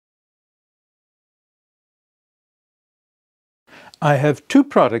I have two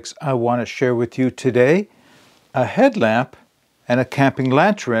products I want to share with you today, a headlamp and a camping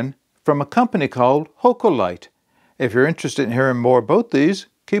lantern from a company called HokoLite. If you're interested in hearing more about these,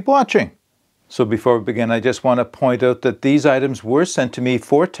 keep watching. So before we begin, I just want to point out that these items were sent to me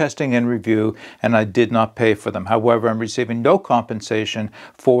for testing and review, and I did not pay for them. However, I'm receiving no compensation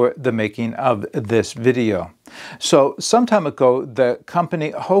for the making of this video. So some time ago, the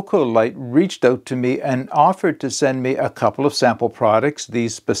company HokoLite reached out to me and offered to send me a couple of sample products,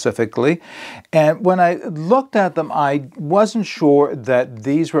 these specifically. And when I looked at them, I wasn't sure that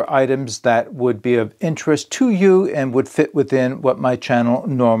these were items that would be of interest to you and would fit within what my channel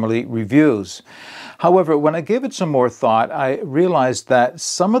normally reviews. However, when I gave it some more thought, I realized that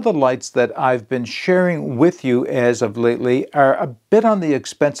some of the lights that I've been sharing with you as of lately are a bit on the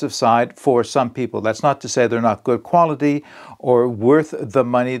expensive side for some people. That's not to say they're not good quality or worth the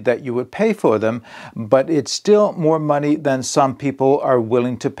money that you would pay for them, but it's still more money than some people are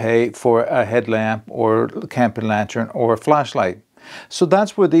willing to pay for a headlamp or camping lantern or a flashlight. So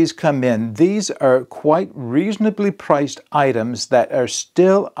that's where these come in. These are quite reasonably priced items that are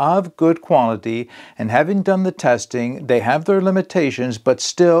still of good quality, and having done the testing, they have their limitations, but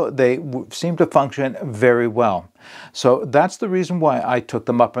still they seem to function very well. So that's the reason why I took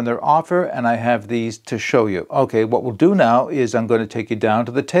them up on their offer, and I have these to show you. Okay, what we'll do now is I'm going to take you down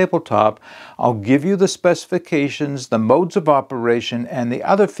to the tabletop. I'll give you the specifications, the modes of operation, and the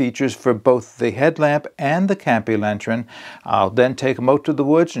other features for both the headlamp and the camping lantern. I'll then take them out to the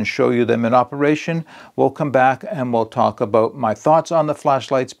woods and show you them in operation. We'll come back and we'll talk about my thoughts on the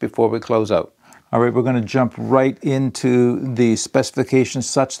flashlights before we close out. All right, we're going to jump right into the specifications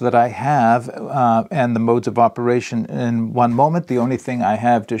such that I have and the modes of operation in one moment. The only thing I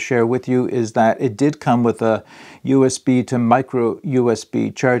have to share with you is that it did come with a USB to micro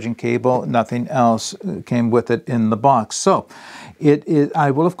USB charging cable. Nothing else came with it in the box. So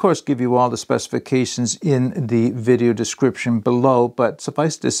I will, of course, give you all the specifications in the video description below, but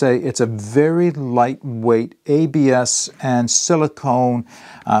suffice to say, it's a very lightweight ABS and silicone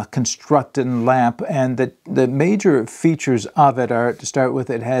constructed lamp, and the major features of it are, to start with,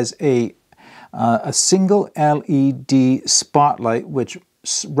 it has a single LED spotlight which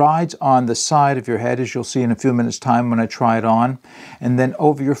rides on the side of your head, as you'll see in a few minutes' time when I try it on. And then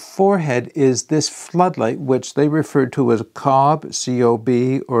over your forehead is this floodlight, which they refer to as a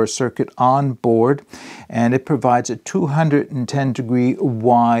COB, or circuit on board. And it provides a 210-degree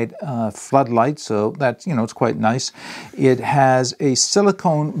wide floodlight, so that's, it's quite nice. It has a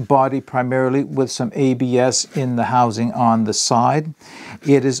silicone body primarily with some ABS in the housing on the side.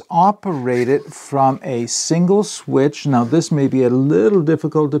 It is operated from a single switch. Now, this may be a little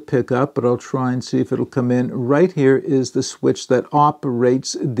difficult to pick up, but I'll try and see if it'll come in. Right here is the switch that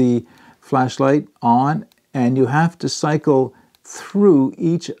operates the flashlight on, and you have to cycle through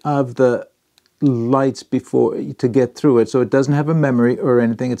each of the lights to get through it. So it doesn't have a memory or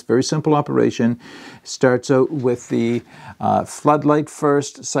anything. It's very simple operation. Starts out with the floodlight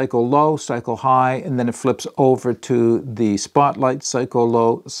first, cycle low, cycle high, and then it flips over to the spotlight, cycle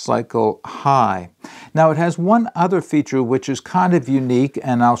low, cycle high. Now it has one other feature which is kind of unique,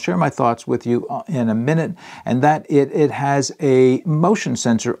 and I'll share my thoughts with you in a minute, and that it has a motion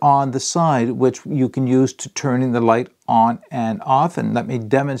sensor on the side which you can use to turning the light on and off, and let me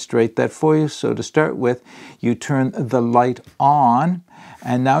demonstrate that for you. So to start with, you turn the light on,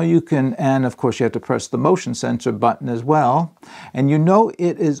 and now you can, and of course you have to press the motion sensor button as well, and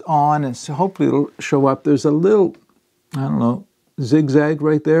it is on, and so hopefully it'll show up. There's a little, zigzag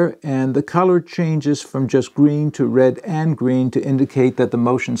right there, and the color changes from just green to red and green to indicate that the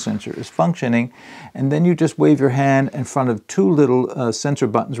motion sensor is functioning. And then you just wave your hand in front of two little sensor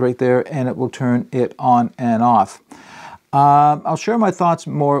buttons right there, and it will turn it on and off. I'll share my thoughts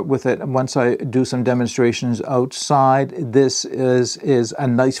more with it once I do some demonstrations outside. This is a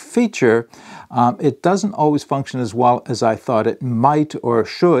nice feature. It doesn't always function as well as I thought it might or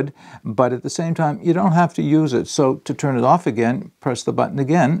should, but at the same time, you don't have to use it. So to turn it off again, press the button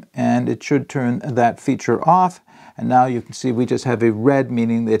again, and it should turn that feature off. And now you can see we just have a red,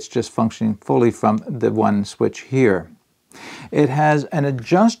 meaning it's just functioning fully from the one switch here. It has an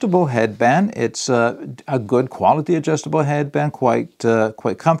adjustable headband. It's a good quality adjustable headband, quite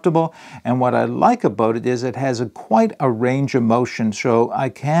comfortable. And what I like about it is it has quite a range of motion. So I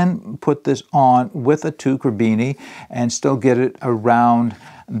can put this on with a toque or beanie and still get it around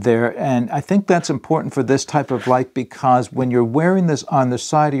there. And I think that's important for this type of light, because when you're wearing this on the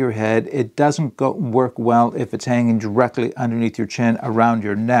side of your head, it doesn't work well if it's hanging directly underneath your chin around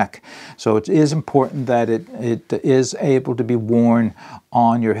your neck. So it is important that it is able to be worn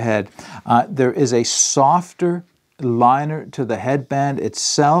on your head. There is a softer liner to the headband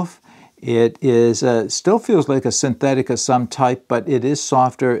itself. It is still feels like a synthetic of some type, but it is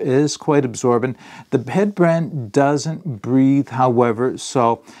softer, it is quite absorbent. The headband doesn't breathe, however,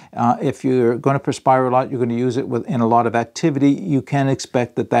 so if you're going to perspire a lot, you're going to use it in a lot of activity, you can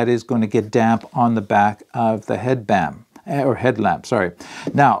expect that that is going to get damp on the back of the headband. Or headlamp, sorry.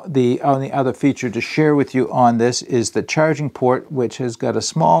 Now, the only other feature to share with you on this is the charging port, which has got a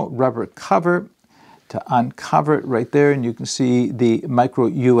small rubber cover to uncover it right there, and you can see the micro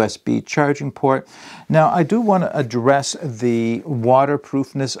USB charging port. Now, I do want to address the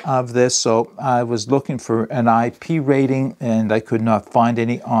waterproofness of this. So I was looking for an IP rating and I could not find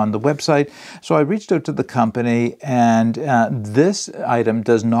any on the website. So I reached out to the company, and this item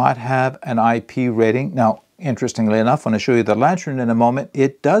does not have an IP rating. Now, interestingly enough, when I show you the lantern in a moment,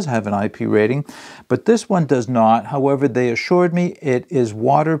 it does have an IP rating, but this one does not. However, they assured me it is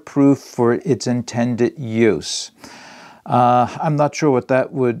waterproof for its intended use. I'm not sure what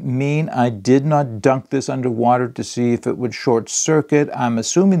that would mean. I did not dunk this underwater to see if it would short circuit. I'm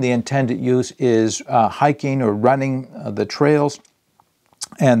assuming the intended use is hiking or running the trails,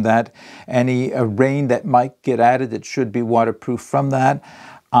 and that any rain that might get added, it should be waterproof from that.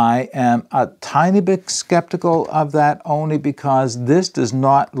 I am a tiny bit skeptical of that, only because this does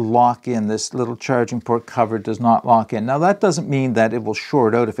not lock in. This little charging port cover does not lock in. Now, that doesn't mean that it will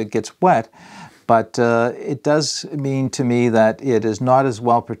short out if it gets wet, but it does mean to me that it is not as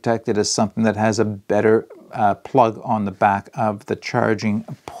well protected as something that has a better plug on the back of the charging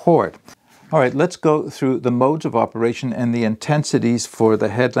port. All right, let's go through the modes of operation and the intensities for the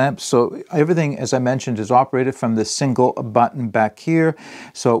headlamp. So everything, as I mentioned, is operated from this single button back here.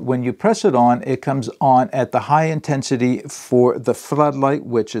 So when you press it on, it comes on at the high intensity for the floodlight,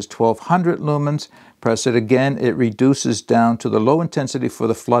 which is 1200 lumens. Press it again, it reduces down to the low intensity for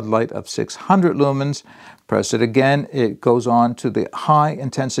the floodlight of 600 lumens. Press it again, it goes on to the high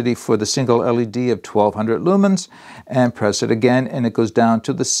intensity for the single LED of 1200 lumens. And press it again, and it goes down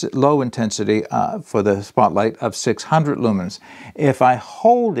to the low intensity for the spotlight of 600 lumens. If I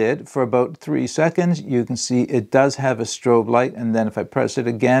hold it for about 3 seconds, you can see it does have a strobe light. And then if I press it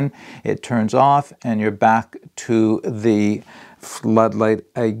again, it turns off, and you're back to the floodlight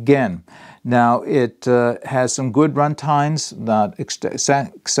again. Now, it has some good run times, not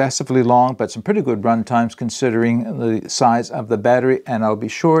excessively long, but some pretty good run times considering the size of the battery, and I'll be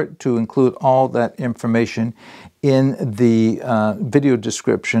sure to include all that information in the video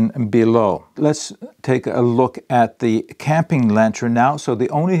description below. Let's take a look at the camping lantern now. So the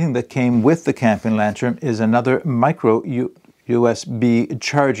only thing that came with the camping lantern is another micro USB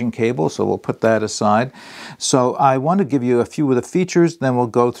charging cable, so we'll put that aside. So I want to give you a few of the features, then we'll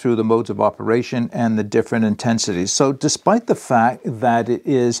go through the modes of operation and the different intensities. So despite the fact that it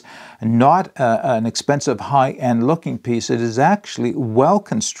is not an expensive high-end looking piece, it is actually well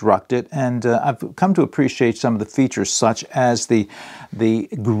constructed, and I've come to appreciate some of the features, such as the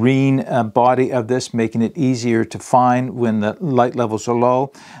green body of this, making it easier to find when the light levels are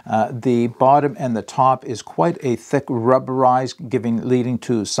low. The bottom and the top is quite a thick rubberized, leading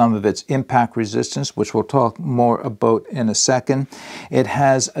to some of its impact resistance, which we'll talk more about in a second. It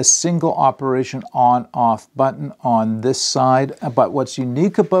has a single operation on-off button on this side, but what's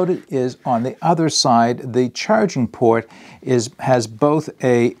unique about it is on the other side, the charging port has both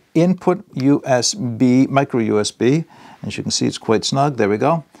a input USB, micro USB, as you can see, it's quite snug, there we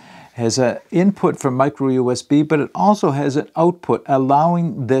go. Has an input for micro USB, but it also has an output,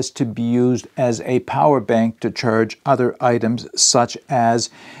 allowing this to be used as a power bank to charge other items, such as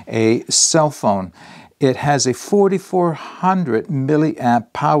a cell phone. It has a 4400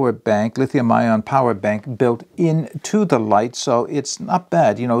 milliamp power bank, lithium-ion power bank, built into the light, so it's not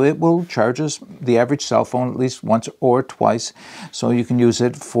bad. You know, it will charge us the average cell phone at least once or twice, so you can use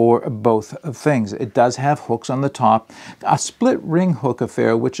it for both things. It does have hooks on the top, a split ring hook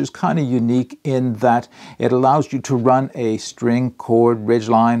affair, which is kind of unique in that it allows you to run a string, cord, ridge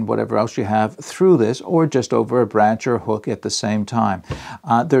line, whatever else you have through this, or just over a branch or hook at the same time.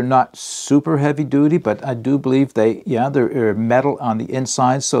 They're not super heavy duty, but I do believe they're metal on the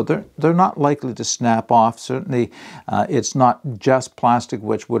inside, so they're not likely to snap off. Certainly, it's not just plastic,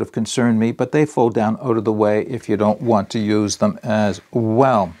 which would have concerned me, but they fold down out of the way if you don't want to use them as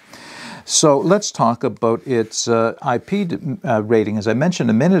well. So let's talk about its IP rating. As I mentioned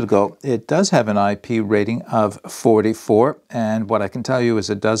a minute ago, it does have an IP rating of 44, and what I can tell you is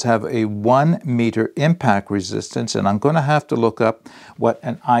it does have a 1 meter impact resistance, and I'm going to have to look up what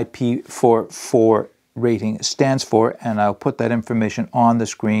an IP44 rating stands for, and I'll put that information on the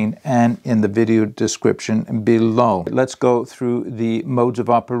screen and in the video description below. Let's go through the modes of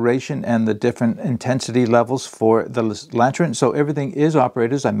operation and the different intensity levels for the lantern. So everything is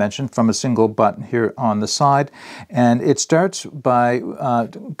operated, as I mentioned, from a single button here on the side, and it starts by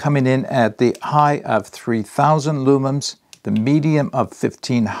coming in at the high of 3000 lumens, the medium of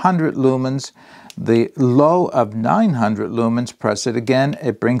 1500 lumens, the low of 900 lumens. Press it again,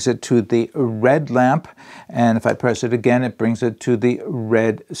 it brings it to the red lamp, and if I press it again, it brings it to the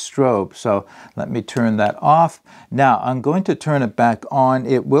red strobe. So let me turn that off. Now I'm going to turn it back on.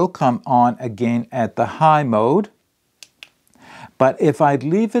 It will come on again at the high mode. But if I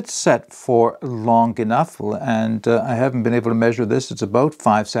leave it set for long enough, and I haven't been able to measure this, it's about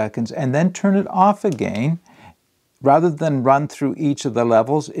 5 seconds, and then turn it off again, rather than run through each of the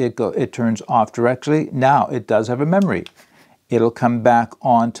levels, it turns off directly. Now it does have a memory. It'll come back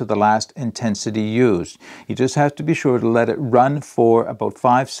on to the last intensity used. You just have to be sure to let it run for about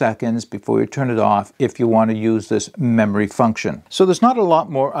 5 seconds before you turn it off if you want to use this memory function. So there's not a lot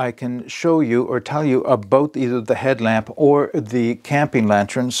more I can show you or tell you about either the headlamp or the camping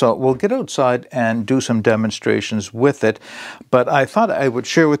lantern, so we'll get outside and do some demonstrations with it. But I thought I would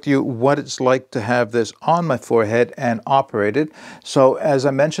share with you what it's like to have this on my forehead and operate it. So as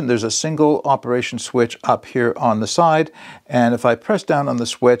I mentioned, there's a single operation switch up here on the side, and if I press down on the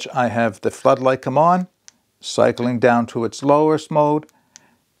switch, I have the floodlight come on, cycling down to its lowest mode,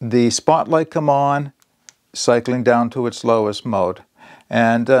 the spotlight come on, cycling down to its lowest mode.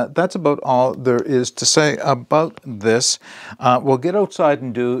 And that's about all there is to say about this. We'll get outside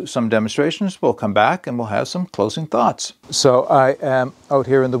and do some demonstrations. We'll come back and we'll have some closing thoughts. So I am out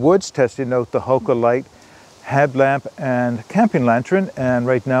here in the woods testing out the HokoLite headlamp and camping lantern, and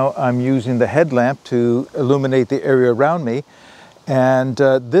right now I'm using the headlamp to illuminate the area around me. And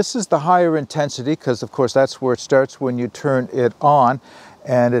this is the higher intensity because of course that's where it starts when you turn it on,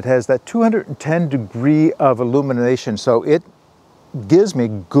 and it has that 210 degree of illumination, so it gives me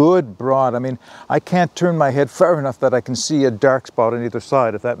good broad. I mean, I can't turn my head far enough that I can see a dark spot on either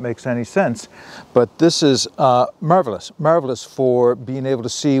side, if that makes any sense. But this is marvelous for being able to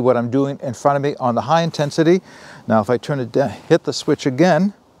see what I'm doing in front of me on the high intensity. Now if I turn it down, hit the switch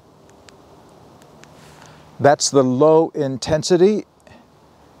again, that's the low intensity.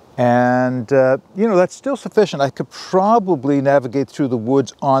 And you know, that's still sufficient. I could probably navigate through the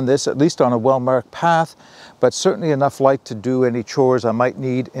woods on this, at least on a well-marked path, but certainly enough light to do any chores I might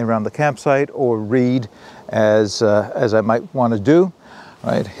need around the campsite or read as I might want to do.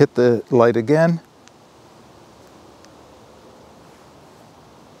 All right, hit the light again.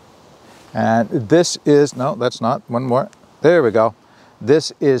 And this is, no, that's not, one more. There we go.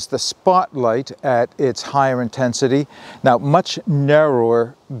 This is the spotlight at its higher intensity. Now, much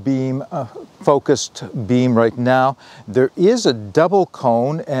narrower beam, focused beam right now. There is a double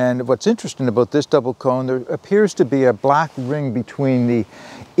cone, and what's interesting about this double cone, there appears to be a black ring between the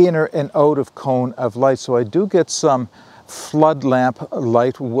inner and outer cone of light. So I do get some flood lamp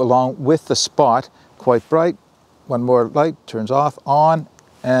light along with the spot, quite bright. One more light, turns off, on,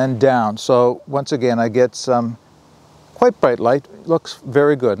 and down. So once again, I get some quite bright light. Looks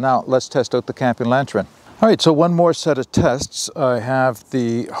very good. Now let's test out the camping lantern. All right, so one more set of tests. I have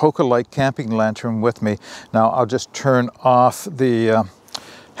the HokoLite camping lantern with me. Now I'll just turn off the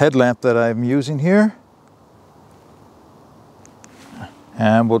headlamp that I'm using here,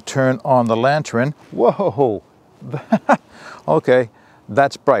 and we'll turn on the lantern. Whoa, okay,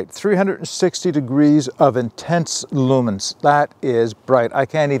 that's bright. 360 degrees of intense lumens. That is bright. I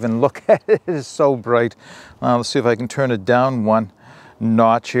can't even look at it. It is so bright. Let's see if I can turn it down one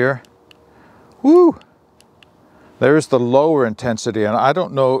notch here. Woo! There's the lower intensity, and I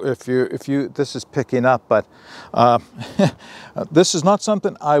don't know if this is picking up, but this is not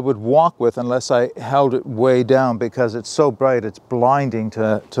something I would walk with unless I held it way down, because it's so bright, it's blinding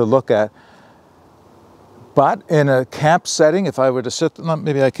to look at. But in a camp setting, if I were to sit,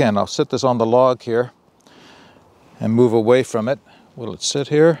 maybe I can, I'll sit this on the log here and move away from it. Will it sit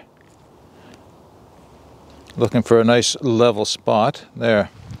here? Looking for a nice level spot. There.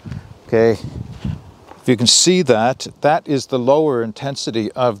 Okay. If you can see that, that is the lower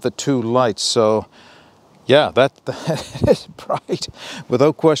intensity of the two lights. So yeah, that is bright.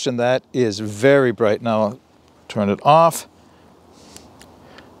 Without question, that is very bright. Now I'll turn it off,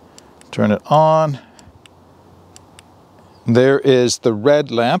 turn it on. There is the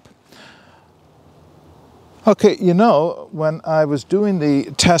red lamp. Okay, you know, when I was doing the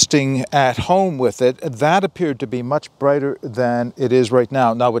testing at home with it, that appeared to be much brighter than it is right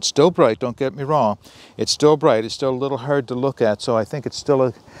now. Now, it's still bright, don't get me wrong. It's still bright. It's still a little hard to look at, so I think it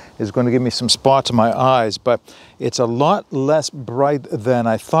still is going to give me some spots in my eyes, but it's a lot less bright than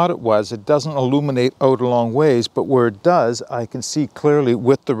I thought it was. It doesn't illuminate out a long ways, but where it does, I can see clearly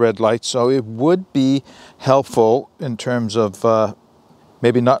with the red light, so it would be helpful in terms of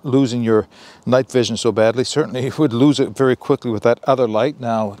maybe not losing your night vision so badly. Certainly you would lose it very quickly with that other light.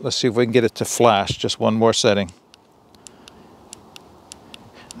 Now let's see if we can get it to flash. Just one more setting.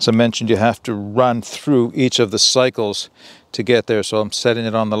 As I mentioned, you have to run through each of the cycles to get there, so I'm setting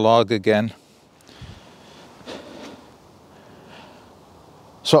it on the log again.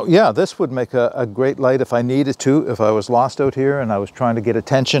 So yeah, this would make a great light if I needed to, if I was lost out here and I was trying to get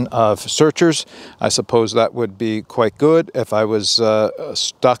attention of searchers. I suppose that would be quite good. If I was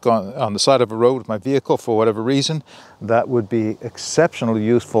stuck on the side of a road with my vehicle for whatever reason, that would be exceptionally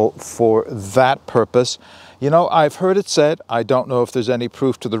useful for that purpose. You know, I've heard it said, I don't know if there's any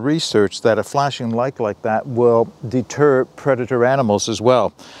proof to the research, that a flashing light like that will deter predator animals as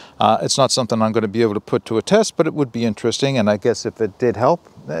well. It's not something I'm going to be able to put to a test, but it would be interesting, and I guess if it did help,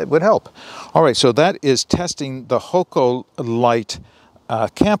 it would help. All right, so that is testing the HokoLite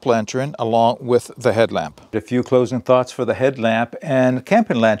camp lantern along with the headlamp. A few closing thoughts for the headlamp and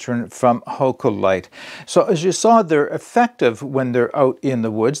camping lantern from HokoLite. So as you saw, they're effective when they're out in the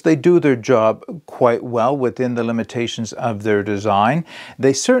woods. They do their job quite well within the limitations of their design.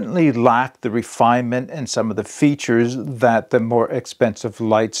 They certainly lack the refinement and some of the features that the more expensive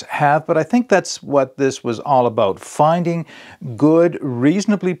lights have, but I think that's what this was all about, finding good,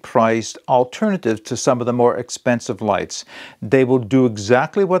 reasonably priced alternatives to some of the more expensive lights. They will do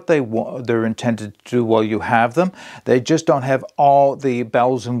exactly what they're intended to do while you have them. They just don't have all the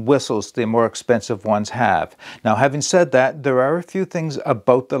bells and whistles the more expensive ones have. Now, having said that, there are a few things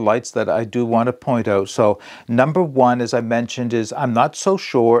about the lights that I do want to point out. So number one, as I mentioned, is I'm not so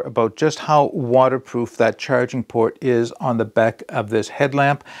sure about just how waterproof that charging port is on the back of this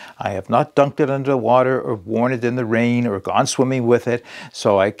headlamp. I have not dunked it under water or worn it in the rain or gone swimming with it,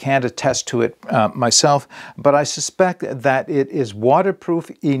 so I can't attest to it myself, but I suspect that it is waterproof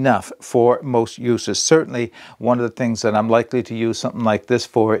enough for most uses. Certainly one of the things that I'm likely to use something like this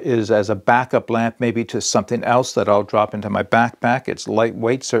for is as a backup lamp, maybe to something else that I'll drop into my backpack. It's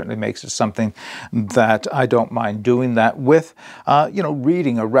lightweight, certainly makes it something that I don't mind doing that with. You know,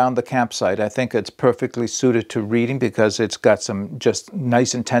 reading around the campsite, I think it's perfectly suited to reading because it's got some just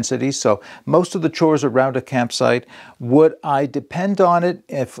nice intensity. So most of the chores around a campsite, would I depend on it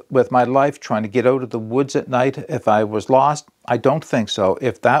if with my life trying to get out of the woods at night if I was lost? I don't think so.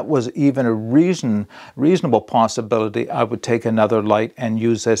 If that was even a reasonable possibility, I would take another light and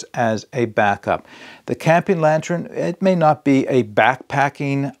use this as a backup. The camping lantern, it may not be a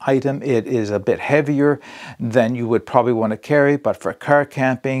backpacking item. It is a bit heavier than you would probably want to carry, but for car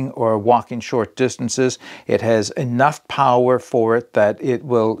camping or walking short distances, it has enough power for it that it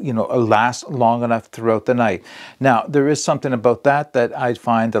will, you know, last long enough throughout the night. Now, there is something about that I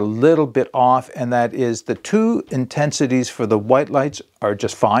find a little bit off, and that is the two intensities for the white lights are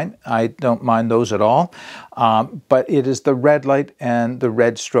just fine. I don't mind those at all. But it is the red light and the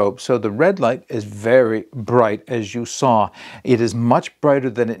red strobe. So the red light is very bright, as you saw. It is much brighter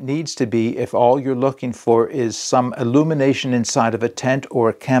than it needs to be if all you're looking for is some illumination inside of a tent or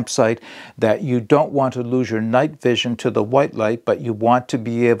a campsite, that you don't want to lose your night vision to the white light, but you want to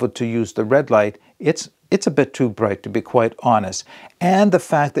be able to use the red light. It's a bit too bright, to be quite honest. And the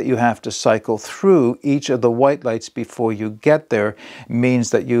fact that you have to cycle through each of the white lights before you get there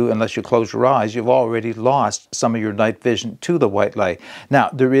means that you, unless you close your eyes, you've already lost some of your night vision to the white light. Now,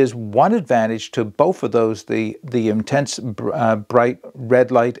 there is one advantage to both of those, the intense bright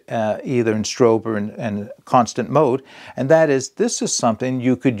red light, either in strobe or in constant mode, and that is this is something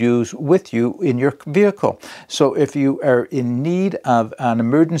you could use with you in your vehicle. So if you are in need of an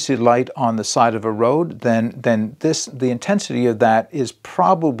emergency light on the side of a road, then the intensity of that is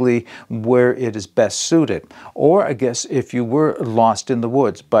probably where it is best suited. Or I guess if you were lost in the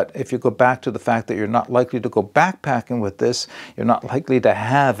woods, but if you go back to the fact that you're not likely to go backpacking with this, you're not likely to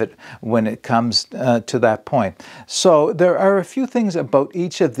have it when it comes to that point. So there are a few things about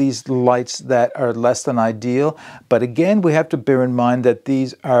each of these lights that are less than ideal, but again, we have to bear in mind that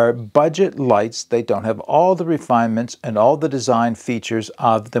these are budget lights. They don't have all the refinements and all the design features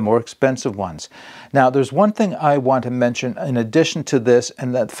of the more expensive ones. Now, there's one thing I want to mention in addition to this,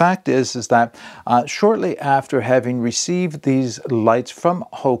 and the fact is that shortly after having received these lights from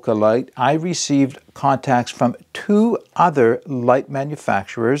HokoLite, I received contacts from two other light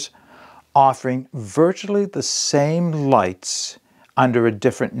manufacturers offering virtually the same lights under a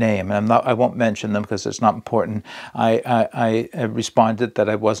different name. And I won't mention them because it's not important. I responded that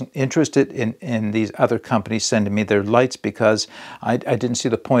I wasn't interested in these other companies sending me their lights because I didn't see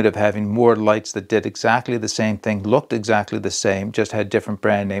the point of having more lights that did exactly the same thing, looked exactly the same, just had different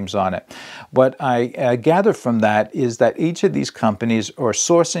brand names on it. What I gather from that is that each of these companies are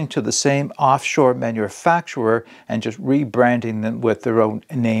sourcing to the same offshore manufacturer and just rebranding them with their own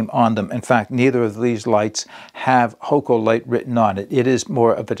name on them. In fact, neither of these lights have HokoLite written on it. It is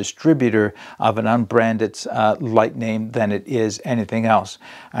more of a distributor of an unbranded light name than it is anything else.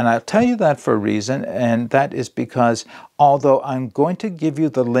 And I'll tell you that for a reason, and that is because although I'm going to give you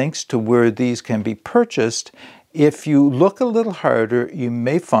the links to where these can be purchased, if you look a little harder, you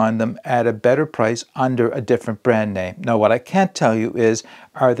may find them at a better price under a different brand name. Now, what I can't tell you is,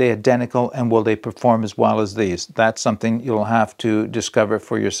 are they identical and will they perform as well as these? That's something you'll have to discover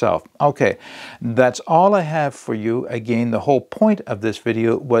for yourself. Okay, that's all I have for you. Again, the whole point of this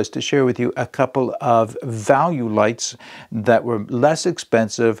video was to share with you a couple of value lights that were less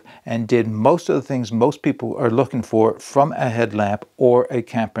expensive and did most of the things most people are looking for from a headlamp or a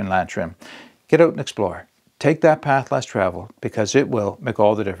camping lantern. Get out and explore. Take that path less traveled because it will make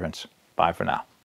all the difference. Bye for now.